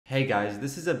Hey guys,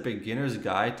 this is a beginner's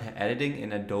guide to editing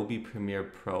in Adobe Premiere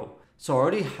Pro. So I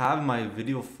already have my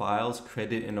video files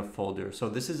created in a folder. So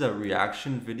this is a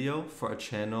reaction video for a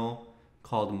channel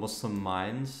called Muslim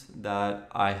Minds that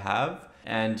I have.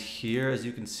 And here, as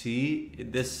you can see,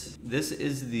 this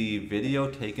is the video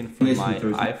taken from my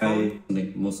iPhone.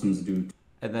 Like Muslims do.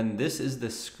 And then this is the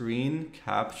screen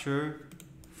capture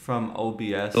from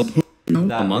OBS.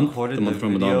 That recorded the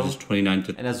video,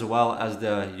 and as well as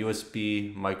the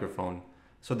USB microphone.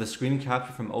 So the screen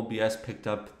capture from OBS picked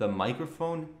up the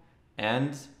microphone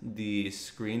and the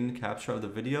screen capture of the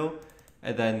video,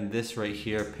 and then this right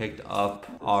here picked up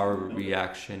our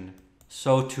reaction.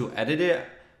 So to edit it,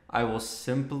 I will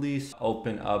simply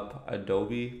open up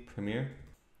Adobe Premiere.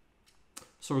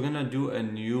 So we're gonna do a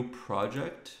new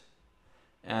project,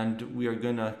 and we are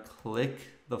gonna click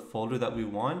the folder that we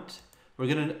want. We're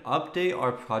gonna update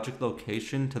our project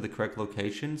location to the correct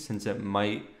location, since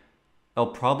it'll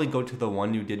probably go to the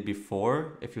one you did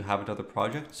before if you have another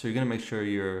project. So you're gonna make sure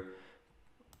your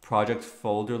project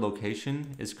folder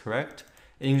location is correct.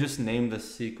 And you can just name the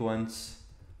sequence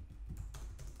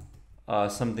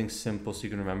something simple so you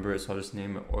can remember it. So I'll just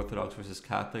name it Orthodox versus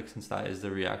Catholic, since that is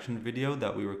the reaction video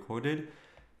that we recorded.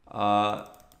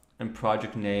 And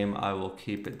project name, I will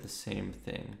keep it the same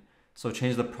thing. So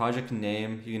change the project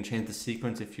name, you can change the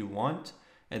sequence if you want,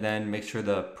 and then make sure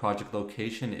the project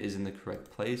location is in the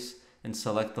correct place, and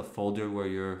select the folder where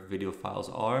your video files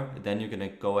are. Then you're gonna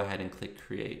go ahead and click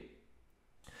create.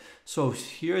 So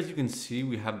here, as you can see,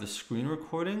 we have the screen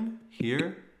recording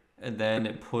here, and then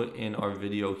it put in our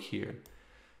video here.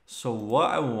 So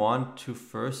what I want to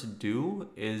first do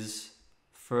is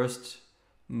first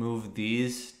move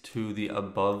these to the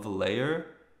above layer,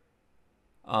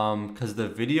 because the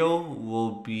video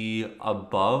will be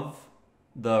above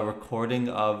the recording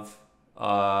of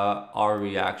our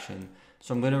reaction.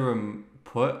 So I'm going to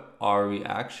put our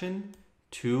reaction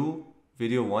to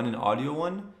video 1 and audio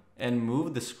 1, and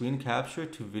move the screen capture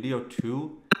to video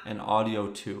 2 and audio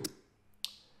 2.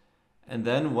 And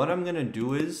then what I'm going to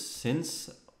do is, since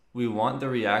we want the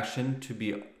reaction to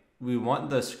be, we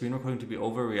want the screen recording to be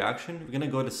over reaction, we're going to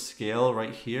go to scale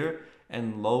right here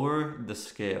and lower the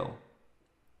scale.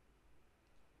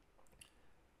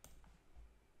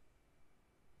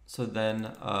 So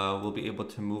then we'll be able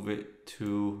to move it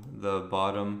to the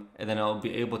bottom, and then I'll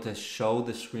be able to show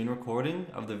the screen recording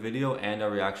of the video and our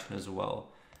reaction as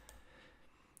well.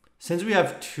 Since we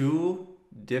have two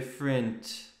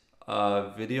different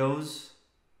videos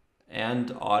and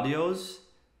audios,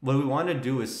 what we want to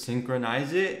do is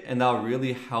synchronize it, and that'll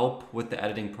really help with the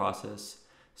editing process.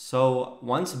 So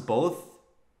once both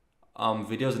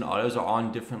videos and audios are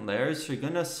on different layers, you're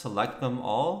going to select them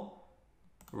all,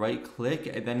 right click,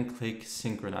 and then click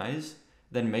synchronize.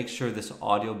 Then make sure this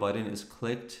audio button is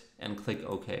clicked and click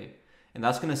OK. And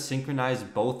that's going to synchronize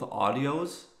both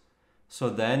audios, so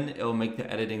then it'll make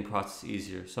the editing process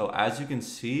easier. So as you can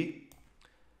see,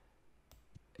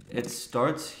 it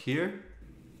starts here.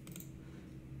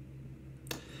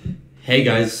 Hey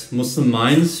guys, Muslim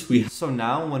Minds. So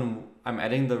now when I'm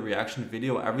editing the reaction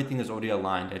video, everything is already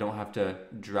aligned. I don't have to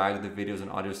drag the videos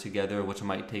and audios together, which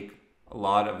might take a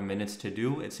lot of minutes to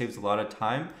do. It saves a lot of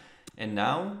time, and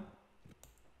now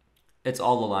it's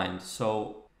all aligned.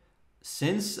 So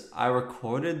since I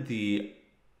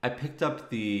picked up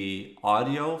the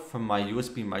audio from my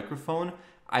USB microphone,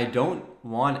 I don't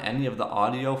want any of the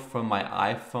audio from my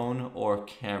iPhone or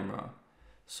camera.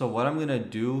 So what I'm gonna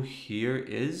do here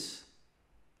is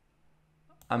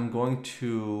I'm going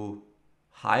to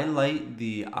highlight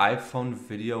the iPhone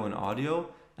video and audio.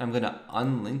 I'm gonna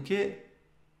unlink it,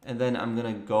 and then I'm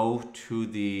gonna go to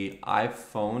the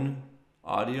iPhone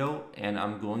audio and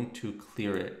I'm going to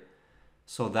clear it.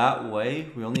 So that way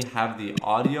we only have the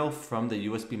audio from the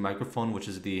USB microphone, which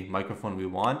is the microphone we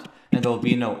want, and there'll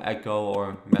be no echo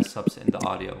or mess ups in the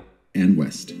audio. And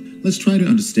West. Let's try to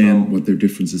understand what their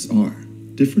differences are.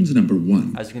 Difference number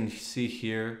 1. As you can see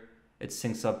here, it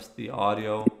syncs up the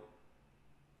audio.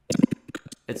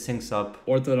 It syncs up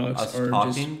Orthodox us or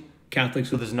talking. just Catholics.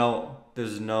 So there's no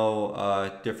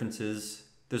differences.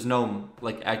 There's no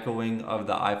like echoing of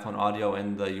the iPhone audio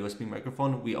and the USB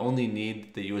microphone. We only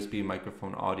need the USB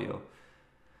microphone audio.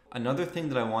 Another thing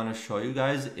that I want to show you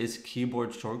guys is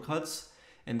keyboard shortcuts.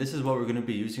 And this is what we're going to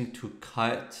be using to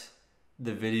cut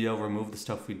the video, remove the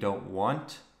stuff we don't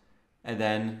want, and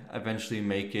then eventually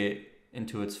make it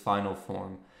into its final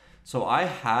form. So I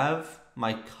have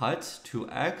my cut to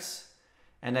X,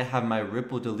 and I have my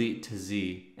ripple delete to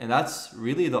Z. And that's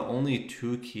really the only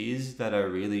two keys that I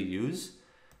really use.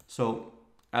 So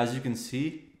as you can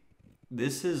see,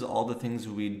 this is all the things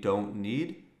we don't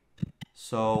need.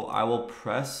 So I will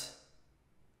press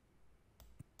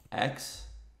X,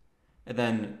 and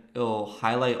then it'll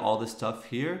highlight all the stuff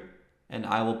here, and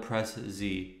I will press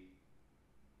Z.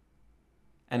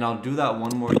 And I'll do that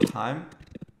one more time.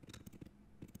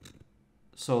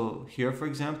 So here, for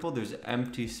example, there's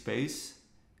empty space.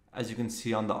 As you can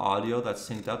see on the audio that's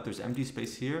synced up, there's empty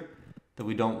space here that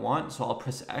we don't want. So I'll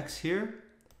press X here,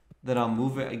 then I'll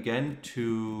move it again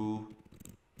to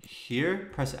here,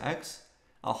 press X.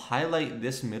 I'll highlight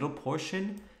this middle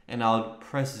portion and I'll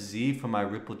press Z for my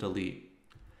ripple delete.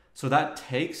 So that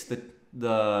takes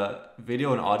the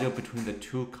video and audio between the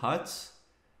two cuts.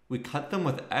 We cut them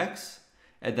with X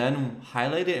and then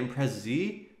highlight it and press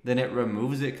Z. Then it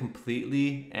removes it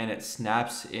completely and it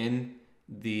snaps in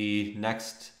the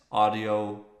next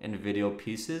audio and video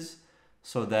pieces.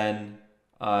 So then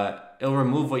it'll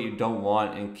remove what you don't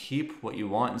want and keep what you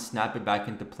want and snap it back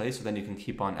into place, so then you can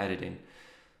keep on editing.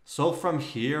 So from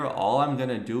here, all I'm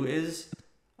gonna do is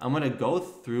I'm gonna go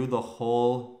through the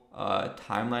whole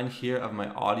timeline here of my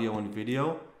audio and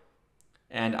video,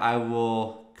 and I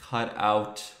will cut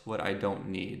out what I don't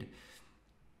need.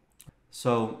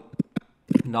 So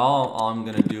now all I'm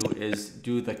gonna do is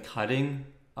do the cutting,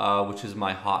 which is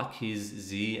my hotkeys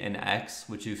Z and X,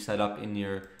 which you've set up in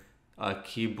your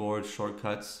keyboard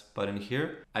shortcuts button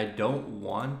here. I don't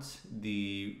want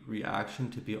the reaction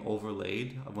to be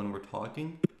overlaid when we're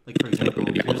talking. Like for example,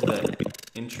 here's the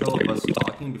intro of us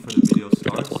talking before the video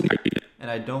starts,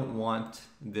 and I don't want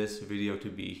this video to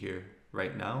be here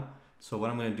right now. So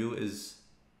what I'm gonna do is,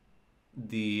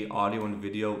 the audio and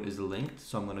video is linked,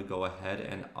 so I'm gonna go ahead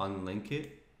and unlink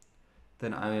it.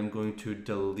 Then I am going to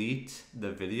delete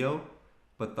the video,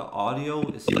 but the audio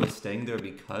is still staying there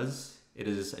because it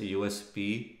is a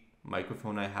USB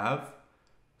microphone I have.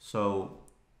 So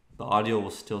the audio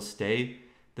will still stay.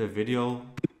 The video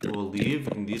will leave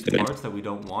in these parts that we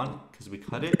don't want because we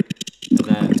cut it. And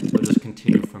then we'll just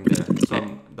continue from there.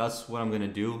 So that's what I'm gonna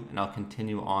do, and I'll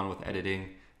continue on with editing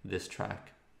this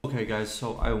track. Okay guys,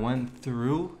 so I went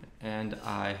through and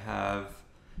I have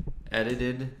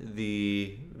edited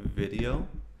the video.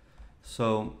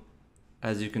 So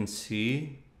as you can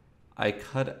see, I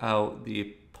cut out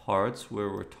the parts where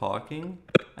we're talking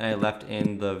and I left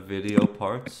in the video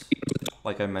parts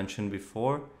like I mentioned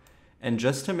before. And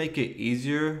just to make it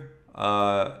easier,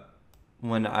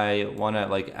 when I want to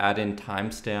like add in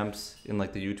timestamps in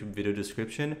like the YouTube video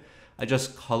description, I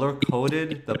just color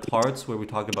coded the parts where we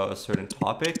talk about a certain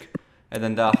topic, and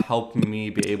then that'll help me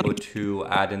be able to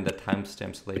add in the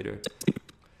timestamps later.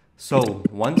 So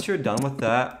once you're done with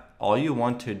that, all you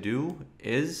want to do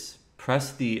is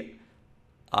press the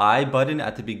I button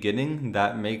at the beginning.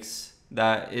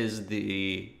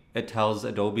 It tells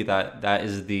Adobe that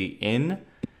is the in,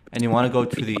 and you want to go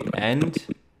to the end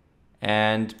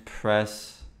and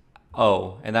press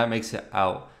O, and that makes it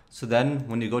out. So then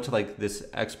when you go to like this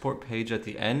export page at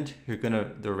the end,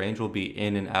 the range will be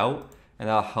in and out, and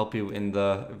that'll help you in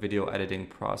the video editing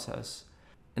process.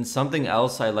 And something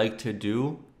else I like to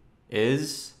do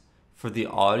is for the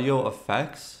audio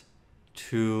effects,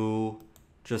 to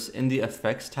just in the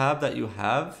effects tab that you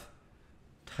have,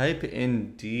 type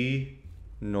in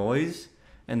Denoise,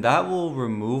 and that will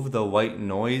remove the white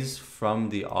noise from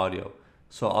the audio.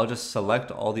 So I'll just select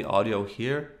all the audio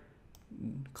here,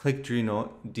 click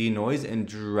Denoise and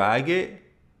drag it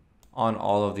on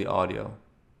all of the audio.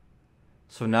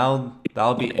 So now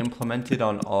that'll be implemented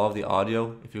on all of the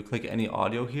audio. If you click any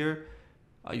audio here,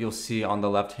 you'll see on the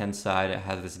left hand side it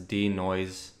has this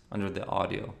Denoise under the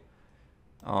audio.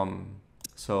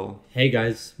 So hey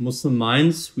guys, Muslim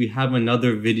Minds, we have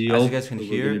another video as you guys can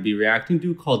hear, we're going to be reacting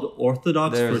to called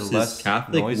Orthodox versus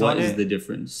Catholic. What is the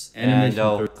difference? And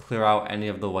they'll clear out any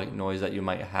of the white noise that you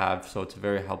might have, so it's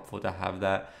very helpful to have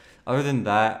that. Other than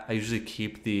that, I usually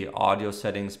keep the audio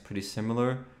settings pretty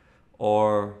similar,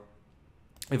 or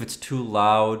if it's too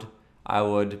loud, I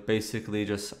would basically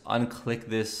just unclick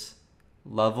this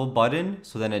level button,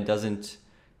 so then it doesn't,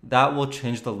 that will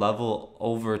change the level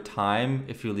over time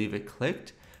if you leave it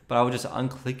clicked, but I would just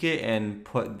unclick it and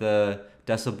put the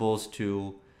decibels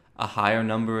to a higher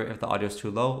number if the audio is too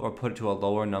low, or put it to a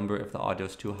lower number if the audio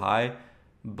is too high.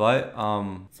 But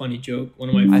funny joke, one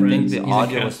of my friends, I think the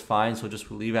audio is fine, so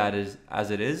just leave it as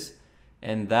it is.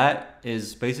 And that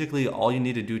is basically all you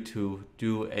need to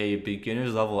do a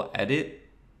beginner's level edit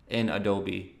in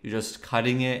Adobe. You're just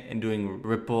cutting it and doing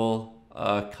ripple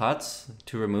cuts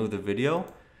to remove the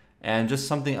video. And just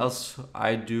something else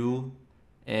I do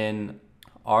in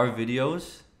our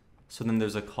videos, so then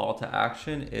there's a call to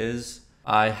action, is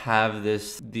I have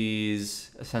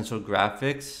these essential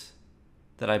graphics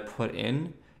that I put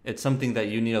in, It's something that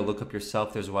you need to look up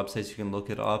yourself. There's websites you can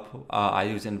look it up. I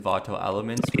use Envato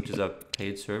Elements, which is a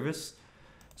paid service.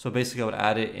 So basically I would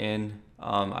add it in.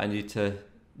 I need to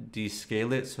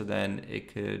descale it so then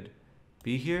it could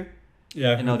be here.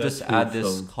 Yeah, and I'll just add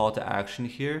this call to action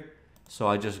here. So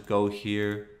I just go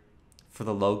here for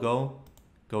the logo,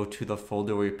 go to the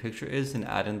folder where your picture is and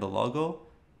add in the logo,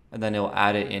 and then it'll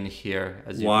add it in here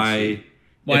as you can see.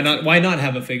 Why not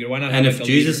have a figure? Why not have and like if a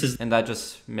Jesus leader? is And that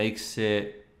just makes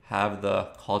it have the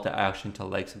call to action to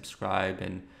like, subscribe,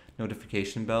 and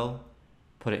notification bell.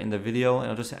 Put it in the video, and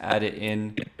I'll just add it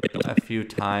in a few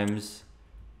times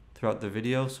throughout the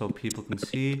video so people can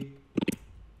see.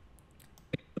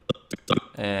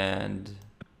 And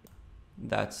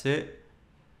that's it.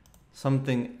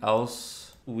 Something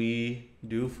else we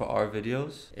do for our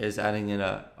videos is adding in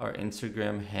our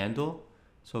Instagram handle.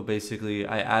 So basically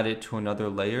I add it to another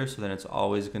layer so then it's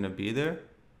always going to be there.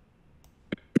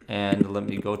 And let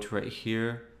me go to right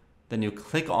here. Then you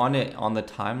click on it on the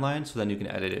timeline so then you can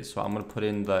edit it. So I'm going to put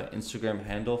in the Instagram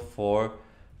handle for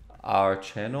our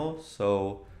channel.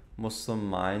 So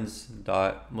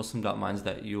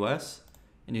muslim.minds.us,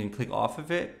 and you can click off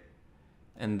of it.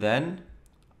 And then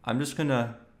I'm just going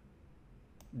to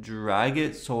drag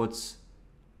it so it's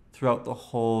throughout the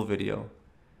whole video,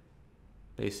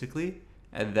 basically.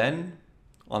 And then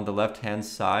on the left hand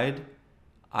side,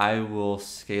 I will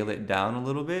scale it down a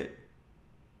little bit.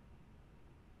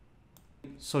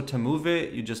 So to move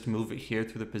it, you just move it here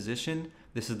through the position.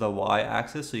 This is the Y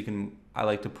axis, so I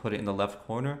like to put it in the left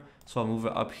corner. So I'll move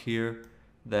it up here,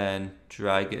 then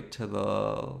drag it to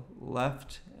the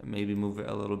left, and maybe move it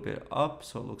a little bit up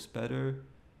so it looks better.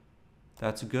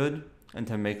 That's good. And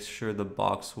to make sure the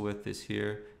box width is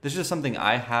here. This is just something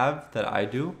I have that I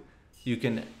do.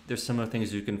 There's similar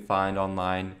things you can find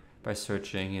online by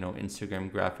searching,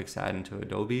 Instagram graphics add into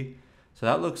Adobe. So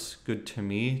that looks good to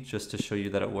me, just to show you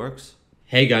that it works.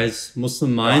 Hey guys,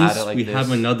 Muslim Minds, we have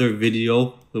another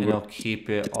video. And I'll keep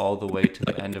it all the way to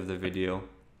the end of the video.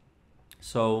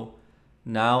 So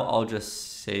now I'll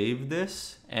just save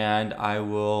this, and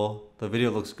the video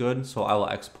looks good, so I will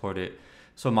export it.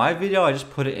 So my video, I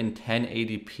just put it in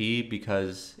 1080p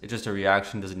because it's just a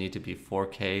reaction, doesn't need to be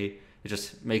 4K. It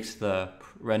just makes the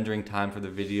rendering time for the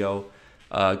video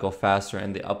go faster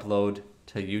and the upload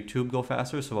to YouTube go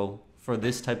faster. So for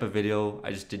this type of video,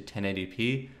 I just did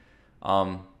 1080p.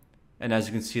 And as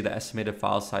you can see, the estimated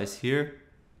file size here,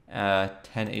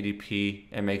 1080p,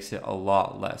 it makes it a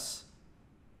lot less.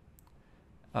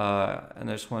 And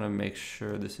I just want to make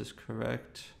sure this is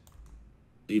correct.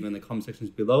 Leave in the comment sections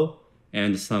below.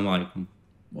 And Assalamu alaikum.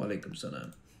 Wa alaikum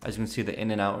salam. As you can see, the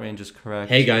in and out range is correct.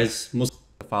 Hey guys, the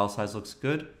file size looks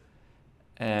good.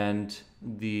 And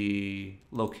the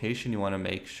location, you want to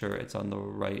make sure it's on the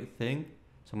right thing.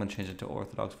 So I'm going to change it to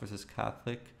Orthodox versus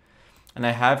Catholic. And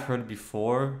I have heard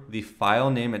before, the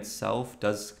file name itself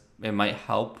it might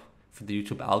help for the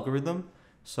YouTube algorithm.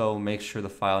 So make sure the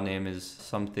file name is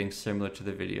something similar to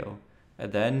the video.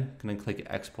 And then I'm going to click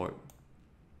export.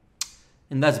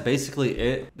 And that's basically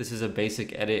it. This is a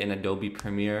basic edit in Adobe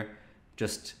Premiere.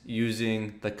 Just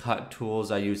using the cut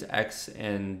tools. I use X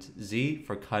and Z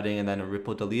for cutting and then a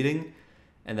ripple deleting.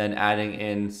 And then adding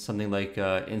in something like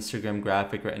an Instagram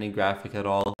graphic or any graphic at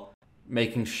all.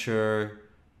 Making sure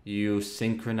you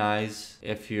synchronize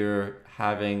if you're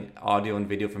having audio and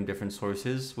video from different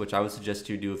sources, which I would suggest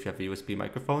you do if you have a USB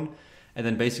microphone. And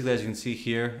then basically, as you can see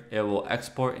here, it will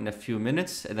export in a few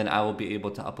minutes, and then I will be able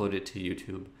to upload it to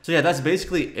YouTube. So yeah, that's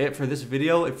basically it for this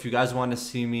video. If you guys want to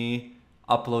see me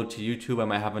upload to YouTube, I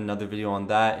might have another video on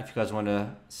that. If you guys want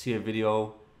to see a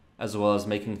video as well as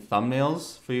making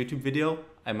thumbnails for YouTube video,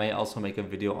 I might also make a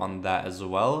video on that as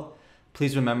well.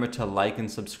 Please remember to like and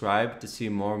subscribe to see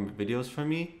more videos from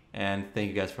me, and thank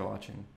you guys for watching.